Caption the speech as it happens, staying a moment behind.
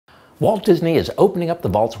Walt Disney is opening up the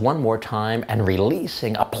vaults one more time and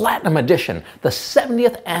releasing a platinum edition, the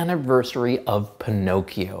 70th anniversary of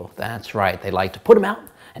Pinocchio. That's right, they like to put them out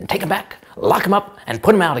and take them back, lock them up and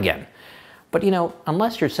put them out again. But you know,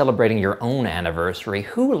 unless you're celebrating your own anniversary,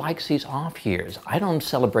 who likes these off years? I don't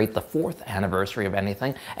celebrate the 4th anniversary of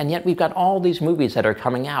anything, and yet we've got all these movies that are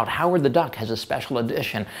coming out. Howard the Duck has a special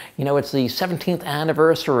edition. You know, it's the 17th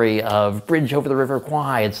anniversary of Bridge over the River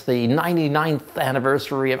Kwai. It's the 99th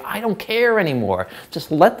anniversary of I don't care anymore.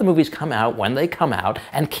 Just let the movies come out when they come out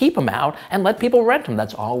and keep them out and let people rent them.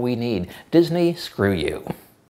 That's all we need. Disney, screw you.